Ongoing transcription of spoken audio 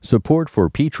Support for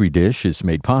Petrie Dish is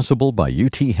made possible by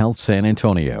UT Health San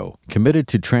Antonio, committed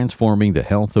to transforming the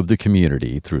health of the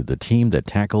community through the team that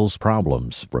tackles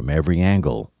problems from every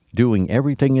angle, doing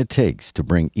everything it takes to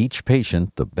bring each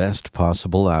patient the best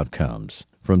possible outcomes.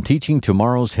 From teaching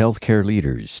tomorrow's healthcare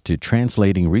leaders to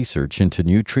translating research into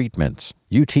new treatments,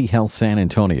 UT Health San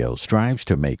Antonio strives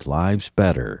to make lives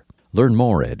better. Learn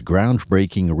more at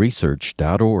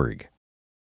groundbreakingresearch.org.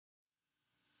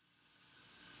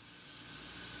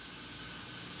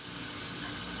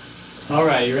 All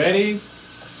right, you ready?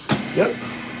 Yep.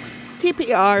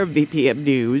 TPR VP of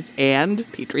News and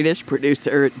Petrie Dish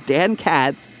producer Dan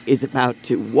Katz is about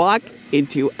to walk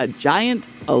into a giant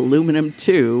aluminum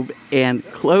tube and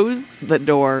close the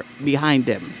door behind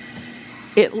him.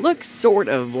 It looks sort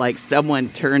of like someone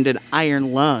turned an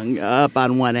iron lung up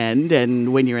on one end,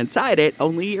 and when you're inside it,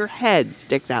 only your head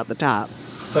sticks out the top.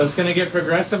 So it's going to get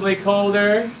progressively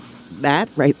colder. That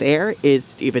right there is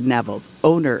Stephen Nevels,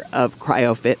 owner of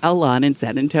CryoFit Alon in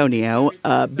San Antonio,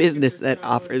 a business that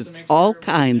offers all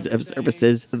kinds of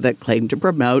services that claim to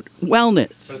promote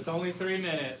wellness. So it's only 3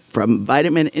 minutes. From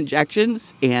vitamin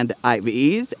injections and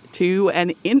IVs to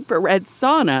an infrared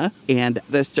sauna and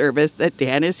the service that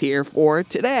Dan is here for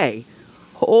today,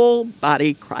 whole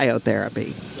body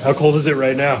cryotherapy. How cold is it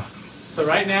right now? So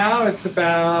right now it's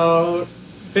about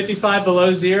 55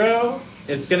 below zero.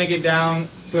 It's going to get down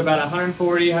to about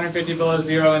 140, 150 below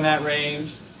zero in that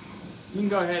range. You can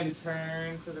go ahead and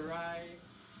turn to the right.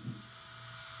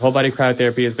 Whole body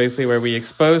cryotherapy is basically where we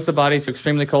expose the body to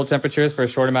extremely cold temperatures for a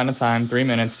short amount of time, 3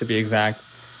 minutes to be exact.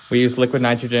 We use liquid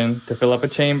nitrogen to fill up a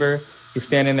chamber. You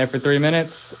stand in there for 3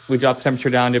 minutes. We drop the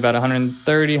temperature down to about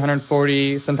 130,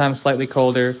 140, sometimes slightly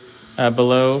colder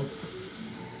below.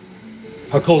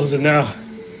 How cold is it now?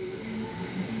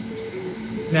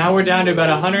 Now we're down to about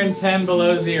 110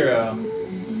 below zero.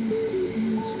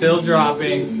 Still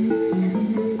dropping.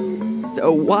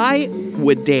 So why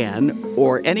would Dan,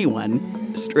 or anyone,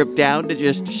 strip down to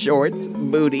just shorts,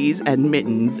 booties, and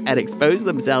mittens and expose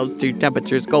themselves to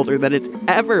temperatures colder than it's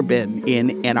ever been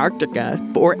in Antarctica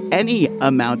for any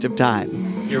amount of time?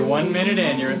 You're 1 minute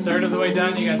in. You're a third of the way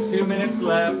done. You got 2 minutes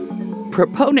left.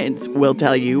 Proponents will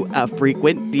tell you a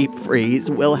frequent deep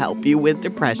freeze will help you with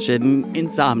depression,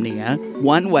 insomnia.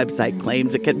 One website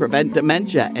claims it can prevent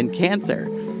dementia and cancer.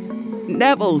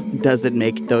 Nevels doesn't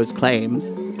make those claims.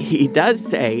 He does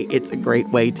say it's a great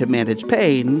way to manage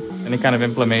pain. Any kind of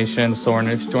inflammation,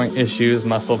 soreness, joint issues,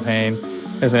 muscle pain,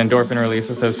 there's an endorphin release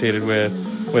associated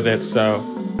with it, so.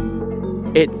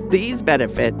 It's these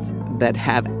benefits that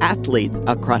have athletes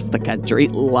across the country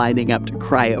lining up to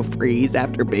cryo-freeze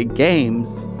after big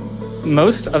games.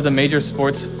 Most of the major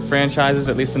sports franchises,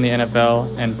 at least in the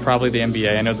NFL and probably the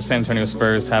NBA, I know the San Antonio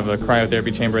Spurs have a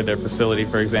cryotherapy chamber at their facility,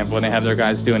 for example, and they have their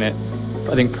guys doing it,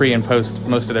 I think, pre and post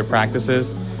most of their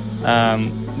practices.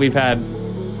 We've had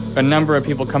a number of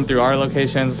people come through our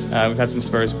locations. We've had some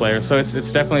Spurs players. So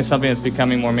it's definitely something that's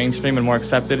becoming more mainstream and more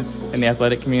accepted in the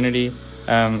athletic community,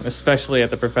 especially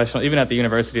at the professional, even at the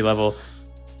university level.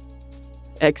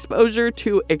 Exposure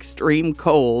to extreme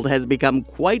cold has become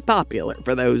quite popular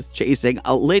for those chasing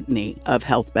a litany of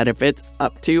health benefits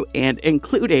up to and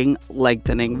including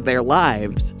lengthening their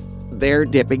lives. They're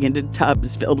dipping into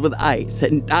tubs filled with ice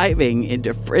and diving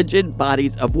into frigid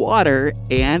bodies of water,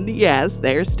 and yes,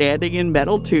 they're standing in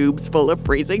metal tubes full of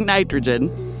freezing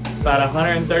nitrogen. About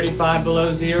 135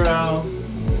 below zero.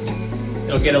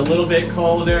 It'll get a little bit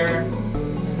colder.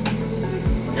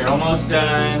 You're almost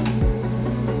done.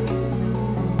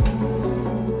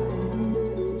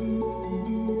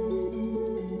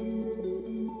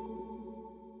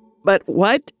 But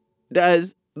what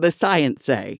does the science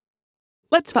say?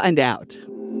 Let's find out.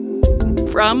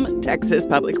 From Texas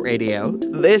Public Radio,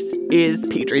 this is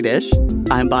Petrie Dish.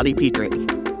 I'm Bonnie Petrie.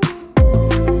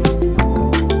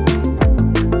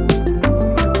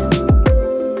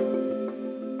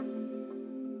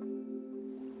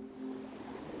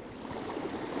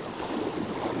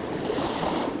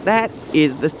 That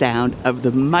is the sound of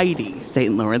the mighty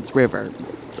St. Lawrence River,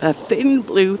 a thin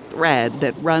blue thread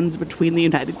that runs between the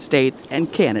United States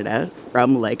and Canada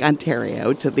from Lake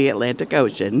Ontario to the Atlantic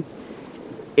Ocean.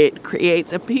 It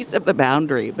creates a piece of the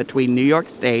boundary between New York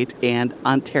State and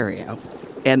Ontario,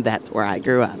 and that's where I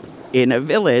grew up, in a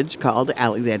village called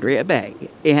Alexandria Bay.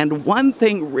 And one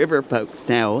thing river folks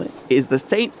know is the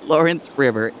St. Lawrence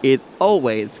River is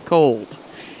always cold.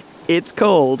 It's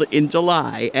cold in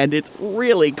July, and it's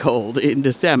really cold in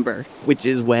December, which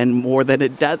is when more than a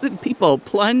dozen people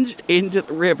plunged into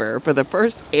the river for the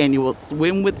first annual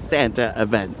Swim with Santa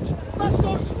event. Let's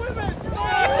go swimming!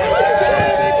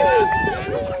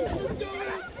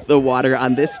 The water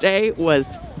on this day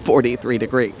was 43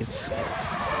 degrees.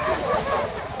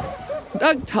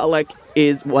 Doug Tulloch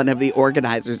is one of the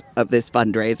organizers of this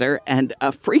fundraiser and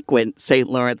a frequent St.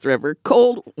 Lawrence River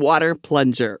cold water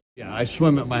plunger. Yeah, I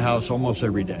swim at my house almost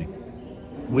every day.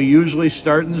 We usually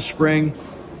start in the spring,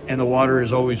 and the water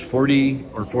is always 40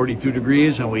 or 42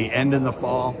 degrees, and we end in the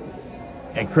fall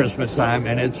at Christmas time,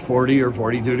 and it's 40 or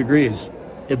 42 degrees.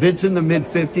 If it's in the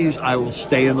mid-50s, I will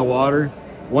stay in the water.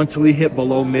 Once we hit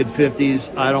below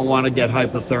mid-50s, I don't want to get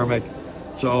hypothermic.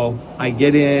 So I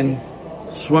get in,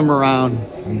 swim around,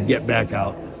 and get back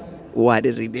out. Why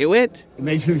does he do it? It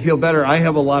makes me feel better. I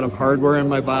have a lot of hardware in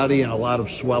my body and a lot of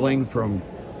swelling from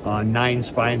 9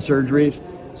 spine surgeries.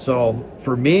 So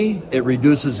for me, it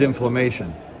reduces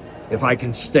inflammation if I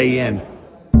can stay in.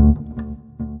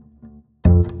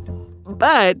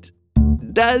 But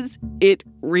does it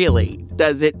really?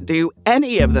 Does it do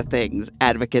any of the things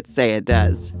advocates say it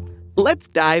does? Let's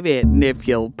dive in, if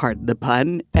you'll pardon the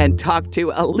pun, and talk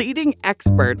to a leading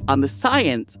expert on the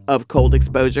science of cold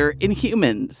exposure in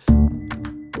humans.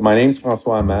 My name is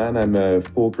François Aman. I'm a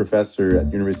full professor at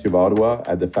the University of Ottawa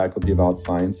at the Faculty of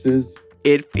Biosciences.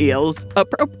 It feels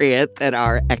appropriate that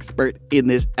our expert in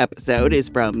this episode is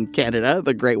from Canada,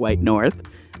 the Great White North.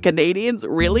 Canadians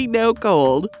really know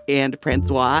cold, and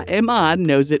François Aman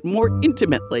knows it more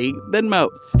intimately than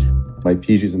most. My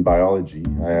PhD is in biology.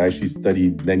 I actually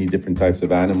studied many different types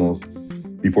of animals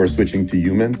before switching to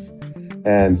humans.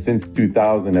 And since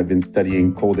 2000, I've been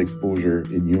studying cold exposure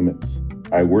in humans.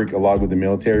 I work a lot with the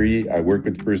military. I work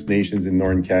with First Nations in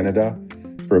Northern Canada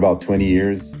for about 20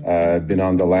 years. I've been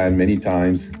on the land many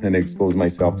times and exposed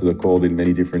myself to the cold in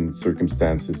many different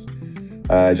circumstances.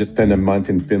 I just spent a month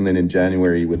in Finland in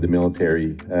January with the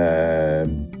military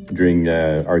during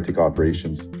Arctic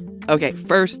operations. Okay,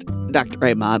 first, Dr.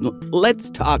 Raymond, let's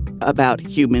talk about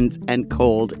humans and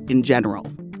cold in general.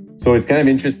 So it's kind of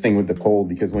interesting with the cold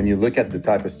because when you look at the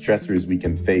type of stressors we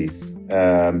can face,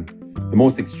 the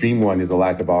most extreme one is a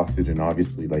lack of oxygen,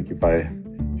 obviously. Like if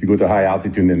you go to high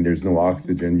altitude and there's no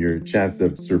oxygen, your chance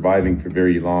of surviving for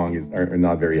very long are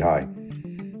not very high.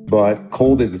 But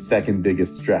cold is the second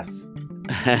biggest stress.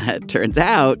 Turns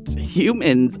out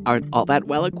humans aren't all that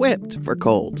well equipped for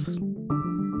cold.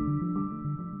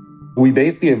 We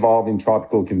basically evolved in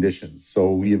tropical conditions.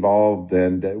 So we evolved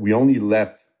and we only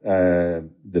left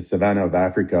the savanna of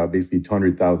Africa basically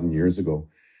 200,000 years ago,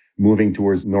 moving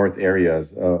towards north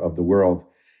areas of the world.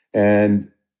 And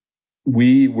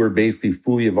we were basically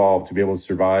fully evolved to be able to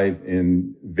survive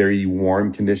in very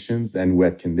warm conditions and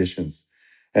wet conditions.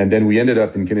 And then we ended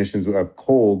up in conditions of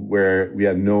cold where we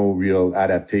had no real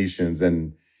adaptations.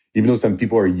 And even though some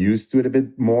people are used to it a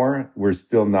bit more, we're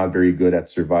still not very good at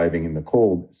surviving in the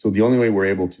cold. So the only way we're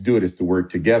able to do it is to work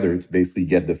together to basically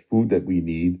get the food that we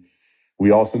need.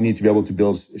 We also need to be able to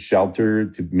build shelter,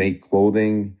 to make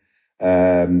clothing.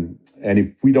 And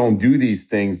if we don't do these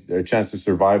things, the chance of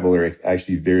survival are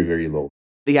actually very, very low.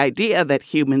 The idea that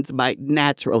humans might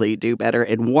naturally do better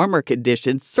in warmer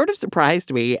conditions sort of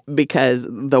surprised me because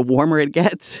the warmer it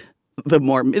gets, the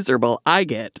more miserable I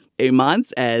get. Aman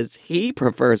says he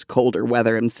prefers colder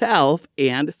weather himself,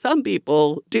 and some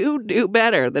people do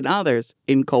better than others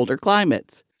in colder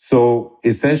climates. So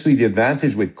essentially the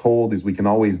advantage with cold is we can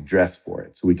always dress for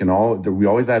it. So we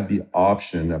always have the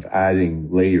option of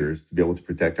adding layers to be able to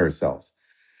protect ourselves.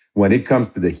 When it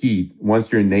comes to the heat,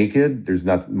 once you're naked, there's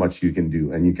not much you can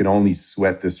do, and you can only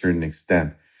sweat to a certain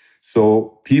extent.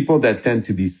 So people that tend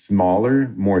to be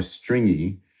smaller, more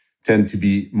stringy, tend to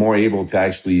be more able to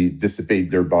actually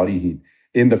dissipate their body heat.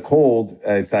 In the cold,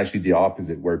 it's actually the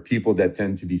opposite, where people that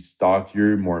tend to be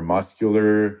stockier, more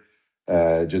muscular,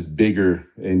 just bigger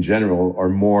in general, are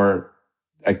more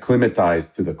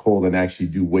acclimatized to the cold and actually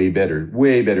do way better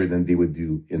than they would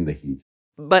do in the heat.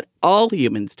 But all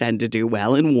humans tend to do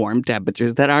well in warm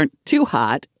temperatures that aren't too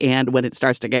hot, and when it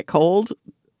starts to get cold,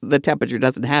 the temperature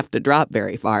doesn't have to drop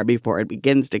very far before it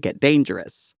begins to get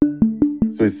dangerous.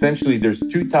 So essentially, there's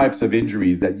two types of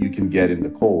injuries that you can get in the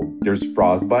cold. There's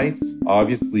frostbites.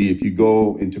 Obviously, if you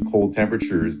go into cold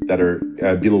temperatures that are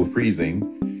below freezing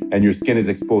and your skin is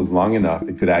exposed long enough,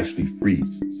 it could actually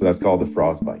freeze. So that's called a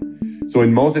frostbite. So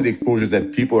in most of the exposures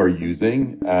that people are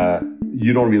using,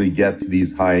 you don't really get to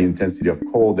these high intensity of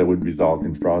cold that would result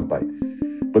in frostbite.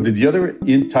 But the other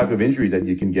type of injury that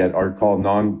you can get are called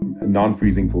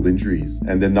non-freezing cold injuries.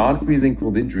 And the non-freezing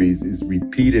cold injuries is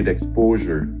repeated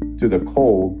exposure to the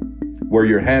cold where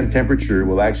your hand temperature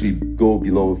will actually go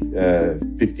below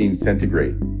 15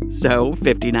 centigrade. So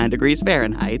 59 degrees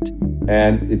Fahrenheit.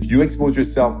 And if you expose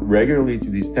yourself regularly to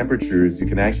these temperatures, you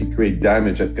can actually create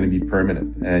damage that's going to be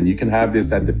permanent. And you can have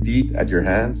this at the feet, at your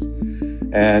hands.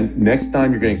 And next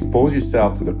time you're going to expose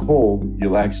yourself to the cold,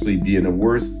 you'll actually be in a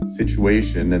worse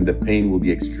situation and the pain will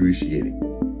be excruciating.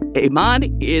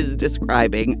 Eamon is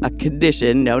describing a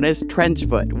condition known as trench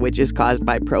foot, which is caused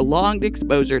by prolonged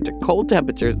exposure to cold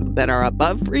temperatures that are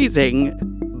above freezing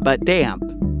but damp.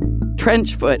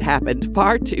 Trench foot happened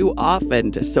far too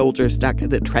often to soldiers stuck in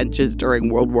the trenches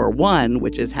during World War I,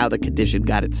 which is how the condition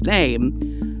got its name.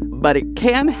 But it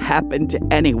can happen to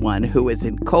anyone who is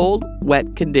in cold,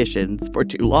 wet conditions for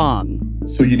too long.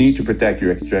 So you need to protect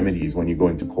your extremities when you go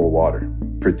into cold water.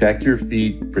 Protect your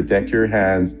feet, protect your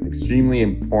hands. Extremely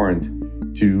important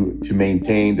to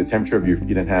maintain the temperature of your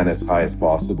feet and hand as high as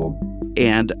possible.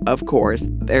 And, of course,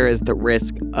 there is the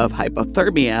risk of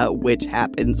hypothermia, which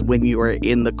happens when you are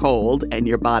in the cold and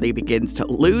your body begins to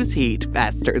lose heat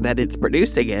faster than it's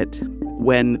producing it.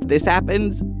 When this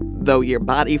happens, though your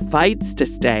body fights to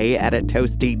stay at a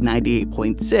toasty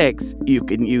 98.6, you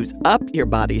can use up your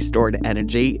body's stored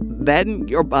energy, then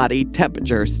your body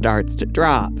temperature starts to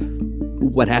drop.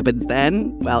 What happens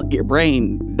then? Well, your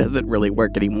brain doesn't really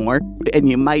work anymore, and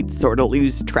you might sort of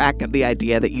lose track of the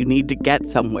idea that you need to get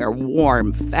somewhere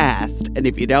warm fast, and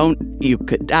if you don't, you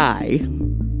could die.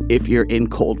 If you're in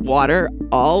cold water,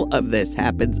 all of this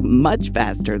happens much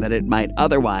faster than it might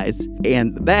otherwise,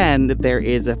 and then there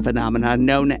is a phenomenon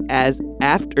known as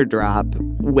afterdrop,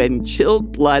 when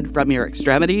chilled blood from your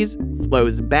extremities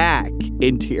flows back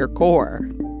into your core.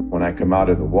 When I come out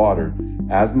of the water,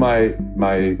 as my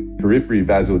periphery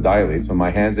vasodilates, so my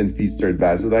hands and feet start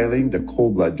vasodilating, the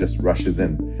cold blood just rushes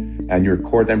in and your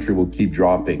core temperature will keep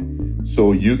dropping.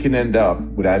 So you can end up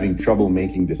with having trouble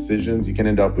making decisions. You can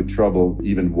end up with trouble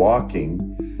even walking.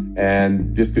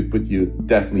 And this could put you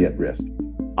definitely at risk.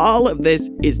 All of this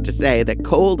is to say that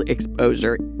cold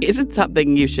exposure isn't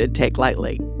something you should take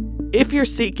lightly. If you're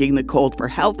seeking the cold for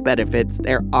health benefits,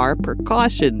 there are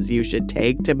precautions you should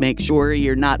take to make sure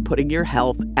you're not putting your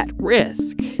health at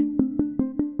risk.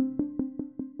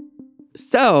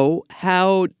 So,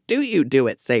 how do you do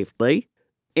it safely?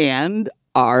 And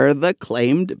are the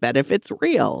claimed benefits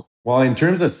real? Well, in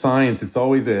terms of science, it's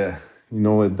always a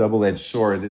double-edged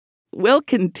sword. We'll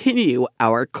continue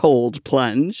our cold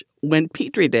plunge when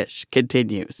Petrie Dish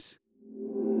continues.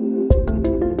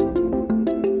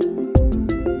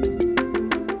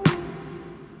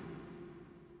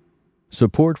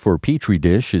 Support for Petrie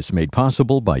Dish is made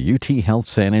possible by UT Health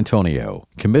San Antonio,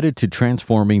 committed to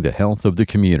transforming the health of the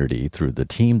community through the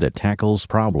team that tackles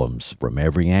problems from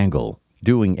every angle,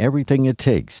 doing everything it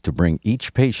takes to bring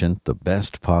each patient the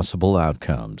best possible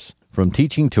outcomes. From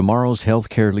teaching tomorrow's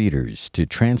healthcare leaders to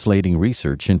translating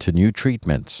research into new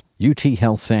treatments, UT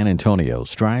Health San Antonio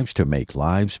strives to make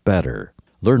lives better.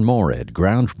 Learn more at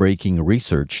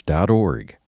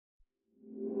groundbreakingresearch.org.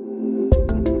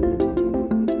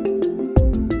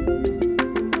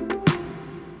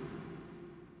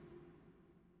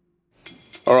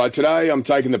 All right, today I'm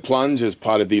taking the plunge as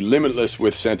part of the Limitless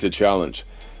with Center Challenge.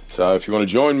 So if you want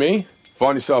to join me,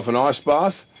 find yourself an ice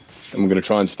bath, and we're going to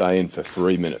try and stay in for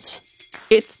 3 minutes.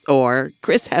 It's Thor,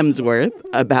 Chris Hemsworth,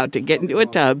 about to get into a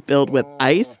tub filled with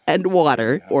ice and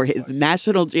water for his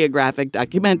National Geographic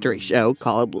documentary show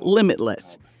called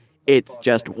Limitless. It's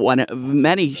just one of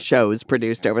many shows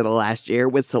produced over the last year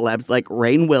with celebs like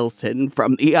Rainn Wilson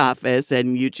from The Office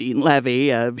and Eugene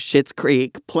Levy of Schitt's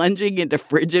Creek plunging into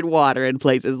frigid water in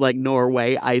places like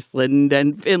Norway, Iceland,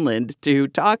 and Finland to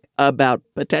talk about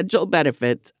potential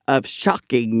benefits of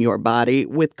shocking your body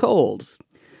with colds.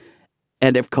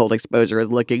 And if cold exposure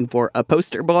is looking for a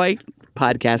poster boy,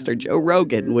 podcaster Joe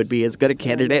Rogan would be as good a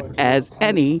candidate as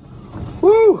any.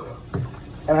 Woo!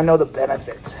 And I know the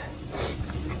benefits.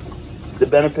 The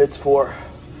benefits for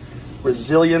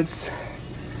resilience,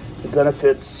 the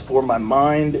benefits for my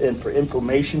mind and for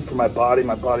inflammation for my body.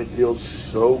 My body feels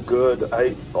so good.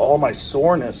 All my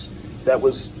soreness that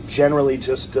was generally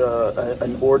just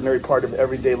an ordinary part of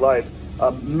everyday life,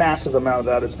 a massive amount of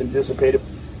that has been dissipated.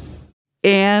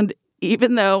 And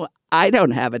even though I don't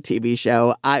have a TV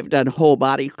show, I've done whole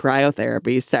body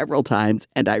cryotherapy several times,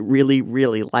 and I really,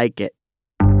 really like it.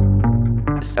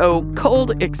 So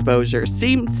cold exposure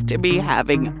seems to be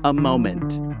having a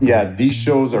moment. Yeah, these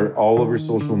shows are all over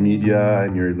social media,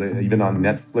 and you're even on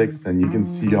Netflix, and you can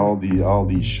see all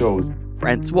these shows.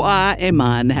 Francois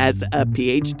Eamon has a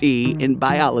PhD in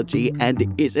biology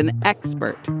and is an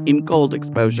expert in cold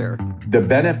exposure. The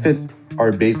benefits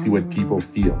are basically what people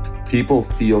feel. People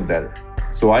feel better.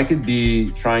 So I could be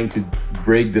trying to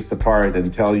break this apart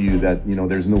and tell you that,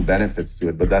 there's no benefits to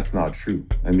it, but that's not true.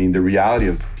 I mean, the reality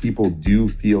is people do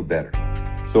feel better.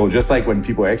 So just like when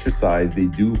people exercise, they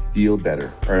do feel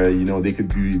better. Or, they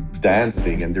could be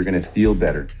dancing and they're going to feel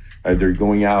better. They're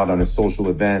going out on a social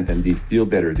event and they feel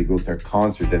better. They go to a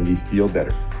concert and they feel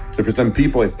better. So for some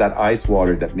people, it's that ice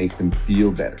water that makes them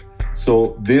feel better.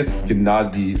 So this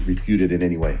cannot be refuted in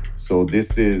any way. So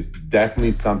this is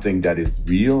definitely something that is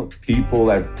real. People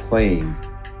have claimed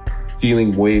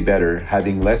feeling way better,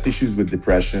 having less issues with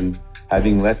depression,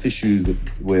 having less issues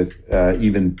with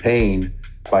even pain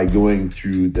by going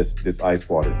through this ice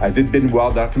water. Has it been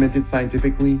well documented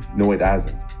scientifically? No, it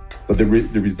hasn't. But the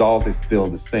result is still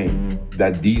the same,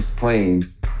 that these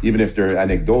claims, even if they're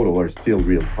anecdotal, are still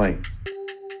real claims.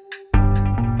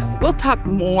 We'll talk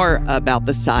more about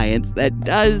the science that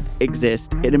does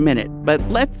exist in a minute, but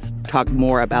let's talk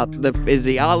more about the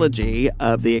physiology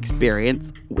of the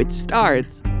experience, which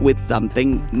starts with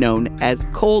something known as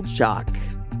cold shock.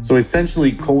 So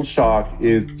essentially, cold shock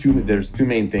is there's two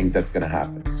main things that's going to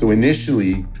happen. So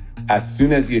initially, as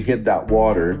soon as you hit that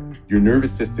water, your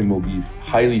nervous system will be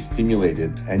highly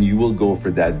stimulated and you will go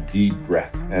for that deep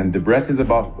breath. And the breath is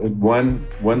about 1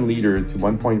 liter to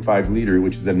 1.5 liter,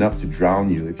 which is enough to drown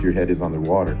you if your head is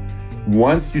underwater.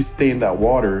 Once you stay in that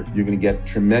water, you're going to get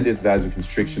tremendous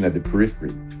vasoconstriction at the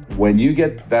periphery. When you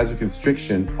get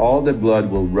vasoconstriction, all the blood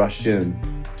will rush in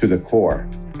to the core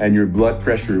and your blood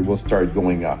pressure will start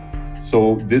going up.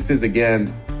 So this is,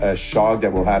 again, a shock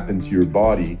that will happen to your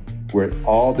body where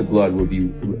all the blood will be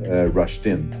rushed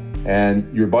in.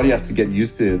 And your body has to get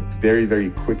used to it very, very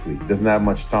quickly. It doesn't have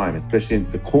much time, especially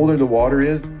the colder the water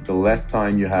is, the less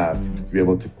time you have to be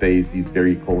able to face these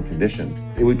very cold conditions.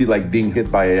 It would be like being hit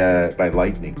by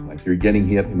lightning, like you're getting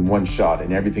hit in one shot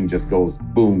and everything just goes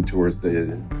boom towards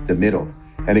the middle.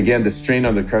 And again, the strain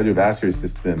on the cardiovascular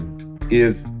system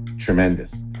is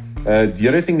tremendous. The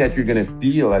other thing that you're going to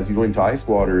feel as you go into ice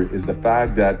water is the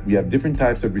fact that we have different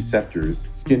types of receptors,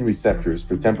 skin receptors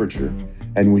for temperature.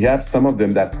 And we have some of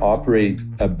them that operate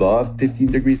above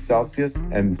 15 degrees Celsius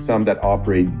and some that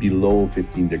operate below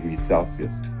 15 degrees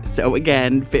Celsius. So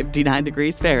again, 59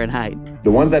 degrees Fahrenheit.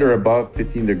 The ones that are above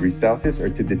 15 degrees Celsius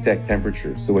are to detect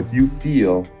temperature. So what you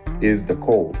feel is the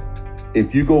cold.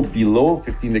 If you go below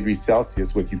 15 degrees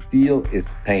Celsius, what you feel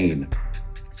is pain.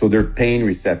 So they're pain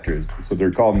receptors. So they're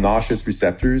called nauseous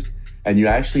receptors, and you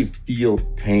actually feel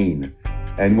pain.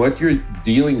 And what you're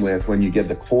dealing with when you get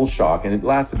the cold shock, and it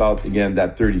lasts about, again,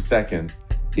 that 30 seconds,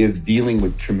 is dealing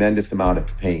with tremendous amount of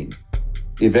pain.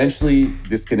 Eventually,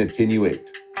 this can attenuate.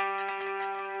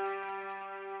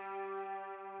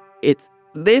 It's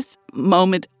this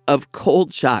moment of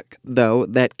cold shock, though,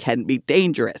 that can be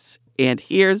dangerous. And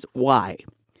here's why.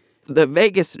 The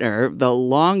vagus nerve, the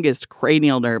longest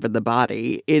cranial nerve in the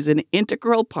body, is an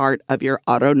integral part of your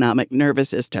autonomic nervous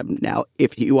system. Now,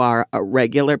 if you are a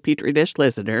regular Petri dish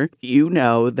listener, you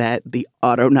know that the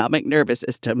autonomic nervous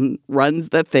system runs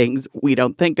the things we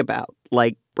don't think about,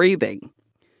 like breathing.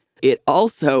 It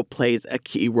also plays a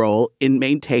key role in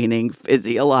maintaining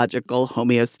physiological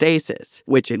homeostasis,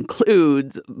 which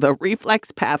includes the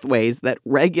reflex pathways that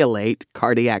regulate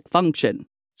cardiac function.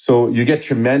 So you get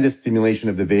tremendous stimulation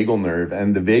of the vagal nerve,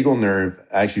 and the vagal nerve,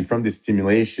 actually from this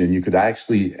stimulation, you could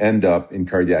actually end up in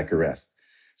cardiac arrest.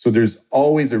 So there's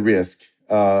always a risk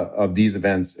of these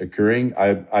events occurring.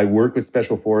 I work with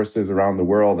special forces around the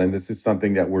world, and this is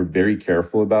something that we're very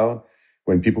careful about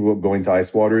when people go into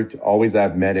ice water, to always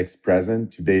have medics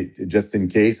present just in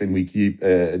case, and we keep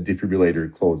a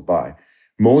defibrillator close by.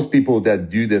 Most people that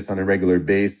do this on a regular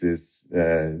basis,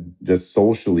 just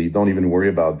socially, don't even worry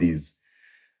about these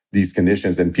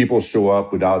conditions, and people show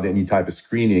up without any type of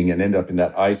screening and end up in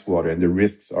that ice water, and the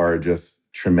risks are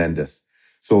just tremendous.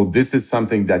 So this is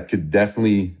something that could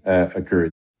definitely occur.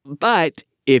 But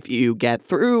if you get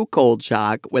through cold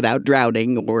shock without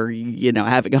drowning or,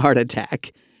 having a heart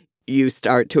attack, you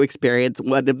start to experience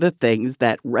one of the things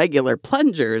that regular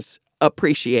plungers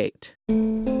appreciate.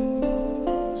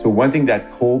 So one thing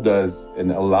that cold does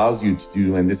and allows you to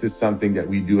do, and this is something that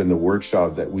we do in the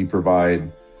workshops that we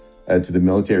provide to the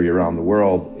military around the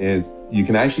world, is you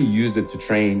can actually use it to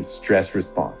train stress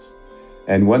response.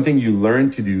 And one thing you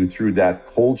learn to do through that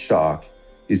cold shock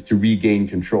is to regain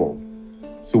control.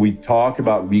 So we talk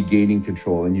about regaining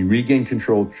control, and you regain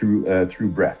control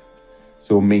through breath.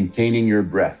 So maintaining your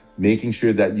breath, making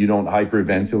sure that you don't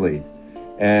hyperventilate,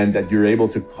 and that you're able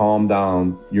to calm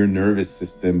down your nervous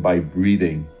system by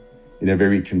breathing in a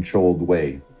very controlled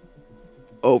way.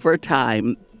 Over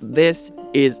time, this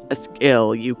is a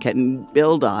skill you can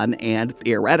build on, and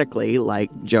theoretically,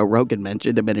 like Joe Rogan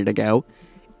mentioned a minute ago,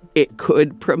 it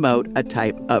could promote a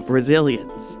type of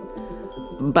resilience.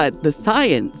 But the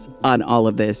science on all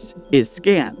of this is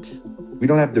scant. We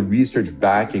don't have the research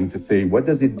backing to say, what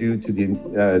does it do to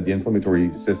the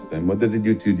inflammatory system? What does it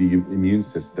do to the immune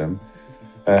system?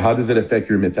 How does it affect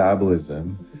your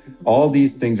metabolism? All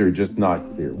these things are just not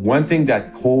clear. One thing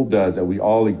that cold does that we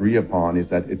all agree upon is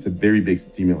that it's a very big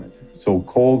stimulant. So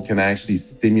cold can actually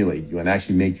stimulate you and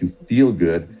actually make you feel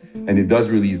good, and it does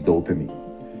release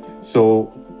dopamine.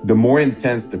 So the more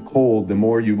intense the cold, the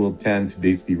more you will tend to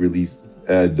basically release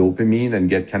dopamine and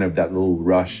get kind of that little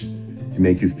rush to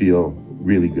make you feel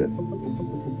really good.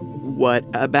 What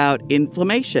about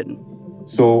inflammation?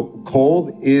 So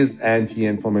cold is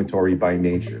anti-inflammatory by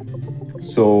nature.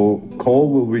 So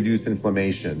cold will reduce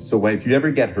inflammation. So if you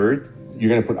ever get hurt, you're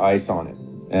going to put ice on it.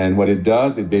 And what it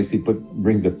does, it basically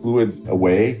brings the fluids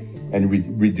away and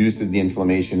reduces the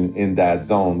inflammation in that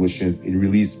zone, which is it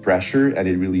relieves pressure and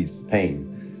it relieves pain.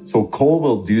 So cold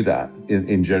will do that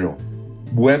in general.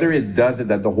 Whether it does it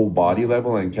at the whole body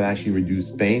level and can actually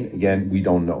reduce pain, again, we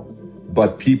don't know.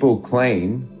 But people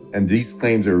claim, and these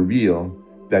claims are real,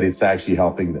 that it's actually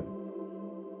helping them.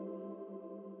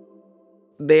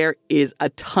 There is a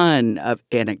ton of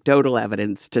anecdotal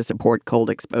evidence to support cold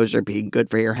exposure being good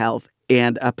for your health,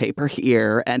 and a paper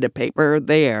here and a paper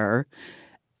there,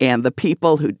 and the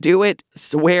people who do it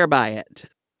swear by it.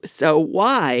 So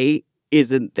why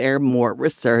isn't there more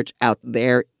research out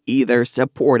there either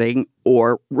supporting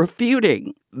or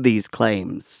refuting these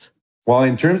claims? Well,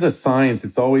 in terms of science,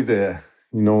 it's always a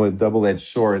double-edged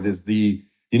sword.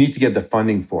 You need to get the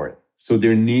funding for it. So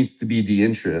there needs to be the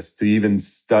interest to even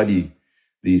study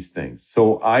these things.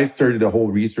 So I started a whole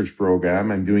research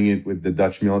program. I'm doing it with the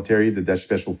Dutch military, the Dutch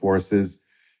Special Forces,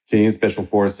 Canadian Special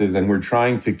Forces, and we're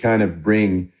trying to kind of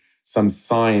bring some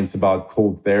science about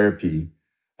cold therapy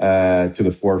to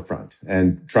the forefront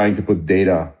and trying to put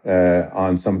data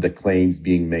on some of the claims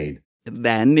being made.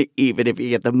 Then, even if you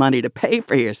get the money to pay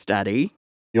for your study,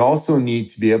 you also need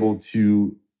to be able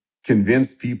to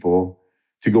convince people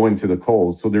to go into the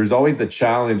cold. So there's always the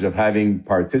challenge of having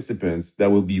participants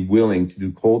that will be willing to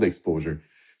do cold exposure.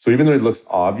 So even though it looks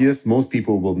obvious, most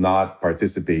people will not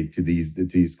participate to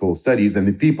these cold studies. And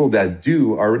the people that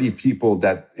do are already people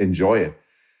that enjoy it.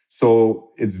 So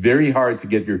it's very hard to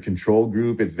get your control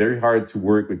group. It's very hard to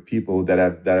work with people that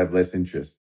have less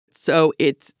interest. So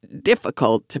it's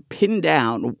difficult to pin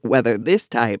down whether this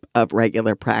type of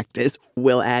regular practice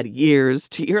will add years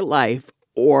to your life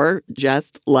or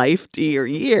just life to your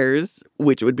years,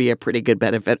 which would be a pretty good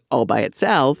benefit all by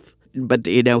itself. But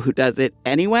do you know who does it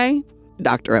anyway?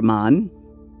 Dr. Aman.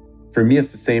 For me,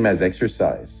 it's the same as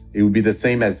exercise. It would be the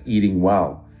same as eating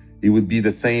well. It would be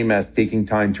the same as taking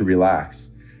time to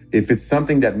relax. If it's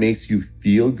something that makes you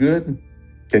feel good,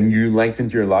 can you lengthen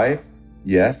your life?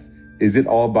 Yes. Is it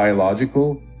all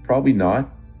biological? Probably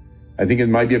not. I think it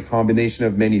might be a combination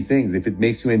of many things. If it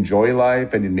makes you enjoy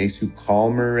life and it makes you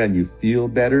calmer and you feel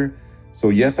better. So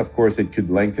yes, of course, it could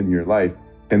lengthen your life.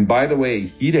 And by the way,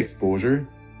 heat exposure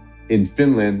in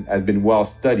Finland has been well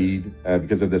studied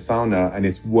because of the sauna, and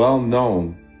it's well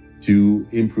known to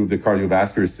improve the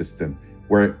cardiovascular system,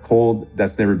 where cold,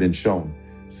 that's never been shown.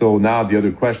 So now the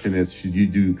other question is, should you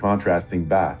do contrasting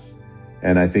baths?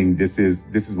 And I think this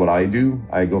is what I do.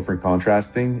 I go for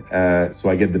contrasting. So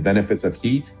I get the benefits of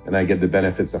heat and I get the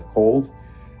benefits of cold.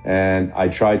 And I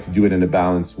try to do it in a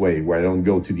balanced way where I don't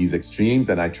go to these extremes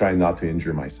and I try not to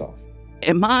injure myself.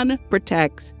 Iman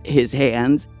protects his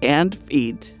hands and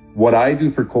feet. What I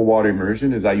do for cold water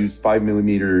immersion is I use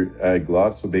 5mm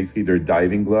gloves. So basically they're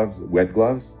diving gloves, wet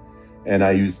gloves. And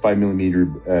I use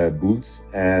 5mm boots.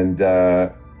 And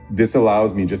this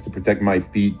allows me just to protect my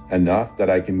feet enough that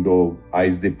I can go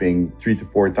ice dipping 3 to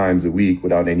 4 times a week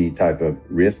without any type of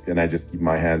risk. And I just keep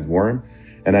my hands warm.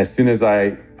 And as soon as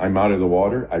I'm out of the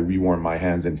water, I rewarm my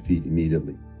hands and feet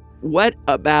immediately. What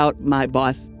about my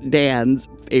boss Dan's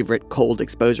favorite cold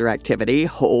exposure activity,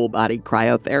 whole body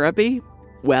cryotherapy?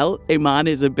 Well, Iman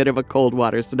is a bit of a cold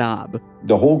water snob.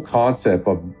 The whole concept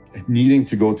of needing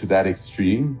to go to that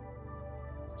extreme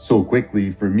so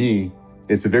quickly, for me,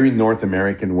 it's a very North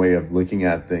American way of looking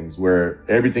at things where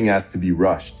everything has to be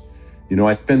rushed. You know,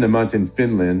 I spent a month in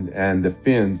Finland and the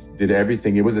Finns did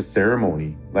everything. It was a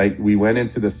ceremony. Like we went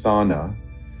into the sauna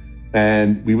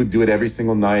and we would do it every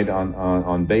single night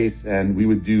on base, and we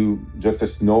would do just a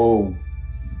snow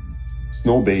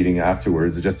bathing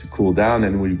afterwards just to cool down,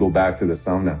 and we'd go back to the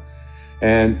sauna.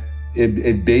 And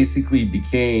it basically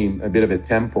became a bit of a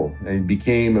temple, and it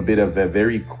became a bit of a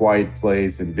very quiet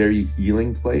place and very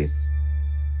healing place.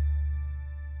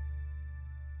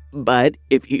 But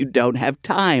if you don't have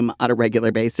time on a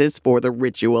regular basis for the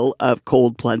ritual of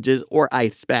cold plunges or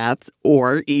ice baths,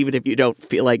 or even if you don't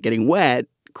feel like getting wet,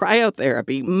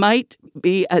 cryotherapy might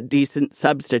be a decent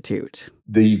substitute.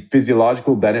 The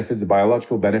physiological benefits, the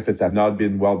biological benefits have not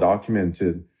been well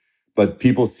documented, but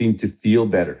people seem to feel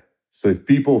better. So if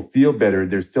people feel better,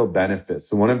 there's still benefits.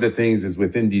 So one of the things is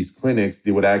within these clinics,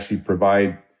 they would actually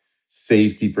provide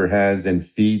safety for hands and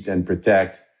feet and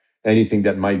protect anything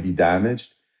that might be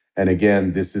damaged. And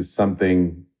again, this is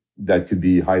something that could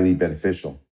be highly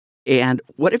beneficial. And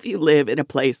what if you live in a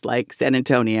place like San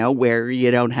Antonio where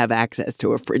you don't have access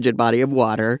to a frigid body of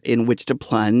water in which to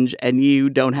plunge, and you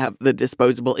don't have the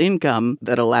disposable income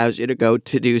that allows you to go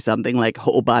to do something like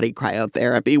whole body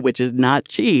cryotherapy, which is not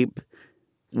cheap?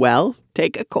 Well,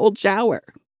 take a cold shower.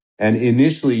 And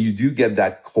initially, you do get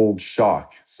that cold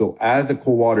shock. So as the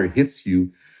cold water hits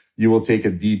you, you will take a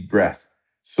deep breath.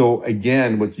 So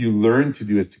again, what you learn to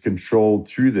do is to control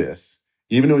through this.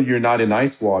 Even though you're not in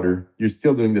ice water, you're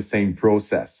still doing the same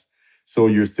process. So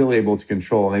you're still able to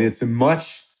control. And it's a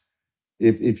much,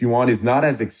 if you want, is not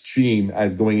as extreme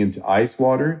as going into ice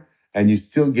water, and you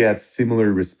still get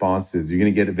similar responses. You're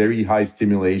going to get a very high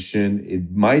stimulation.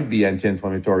 It might be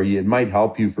anti-inflammatory. It might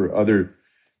help you for other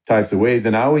types of ways.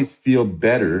 And I always feel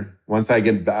better once I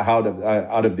get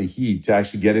out of the heat to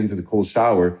actually get into the cold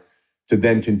shower, to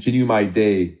then continue my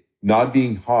day, not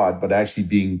being hot, but actually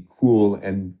being cool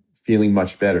and feeling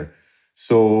much better.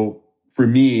 So for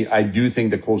me, I do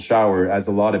think the cold shower has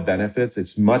a lot of benefits.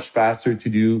 It's much faster to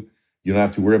do. You don't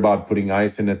have to worry about putting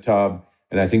ice in a tub.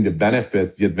 And I think the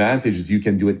benefits, the advantage is you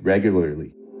can do it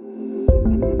regularly.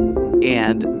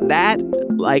 And that,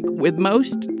 like with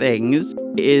most things,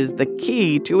 is the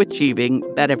key to achieving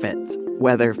benefits,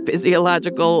 whether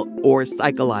physiological or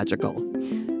psychological.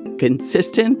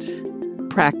 Consistent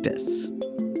practice.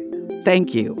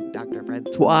 Thank you, Dr.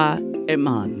 Francois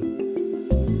Eman.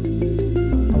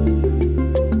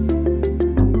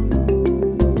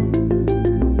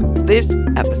 This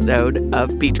episode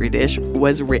of Petrie Dish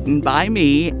was written by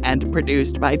me and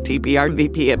produced by TPR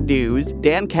VP of News,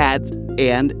 Dan Katz,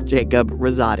 and Jacob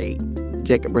Rosati.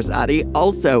 Jacob Rosati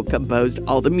also composed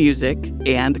all the music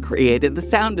and created the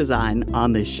sound design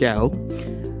on this show.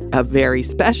 A very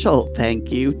special thank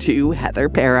you to Heather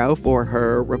Perro for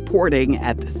her reporting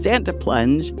at the Santa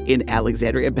Plunge in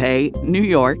Alexandria Bay, New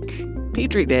York.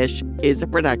 Petrie Dish is a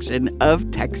production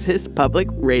of Texas Public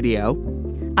Radio.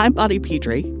 I'm Bonnie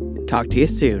Petrie. Talk to you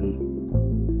soon.